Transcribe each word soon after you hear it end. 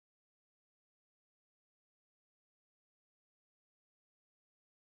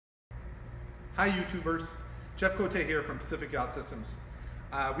Hi YouTubers, Jeff Cote here from Pacific Yacht Systems.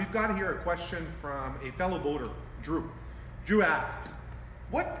 We've got here a question from a fellow boater, Drew. Drew asks,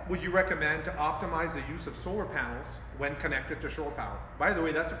 what would you recommend to optimize the use of solar panels when connected to shore power? By the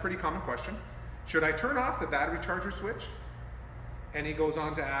way, that's a pretty common question. Should I turn off the battery charger switch? And he goes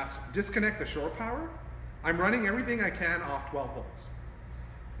on to ask, disconnect the shore power? I'm running everything I can off 12 volts.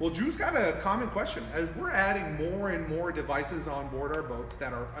 Well, Drew's got a common question. As we're adding more and more devices on board our boats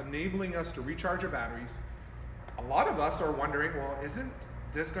that are enabling us to recharge our batteries, a lot of us are wondering, well, isn't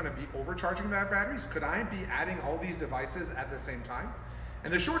this going to be overcharging our batteries? Could I be adding all these devices at the same time?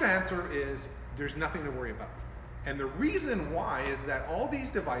 And the short answer is there's nothing to worry about. And the reason why is that all these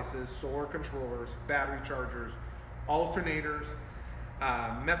devices, solar controllers, battery chargers, alternators,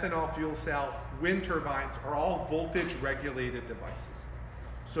 methanol fuel cell, wind turbines, are all voltage regulated devices.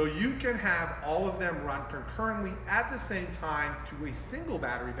 So you can have all of them run concurrently at the same time to a single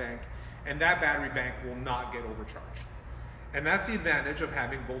battery bank, and that battery bank will not get overcharged. And that's the advantage of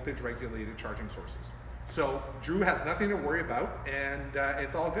having voltage regulated charging sources. So Drew has nothing to worry about, and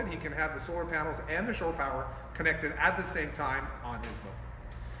it's all good. He can have the solar panels and the shore power connected at the same time on his boat.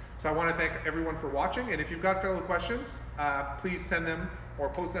 So I want to thank everyone for watching, and if you've got fellow questions, please send them or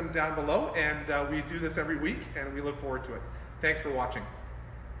post them down below, and we do this every week, and we look forward to it. Thanks for watching.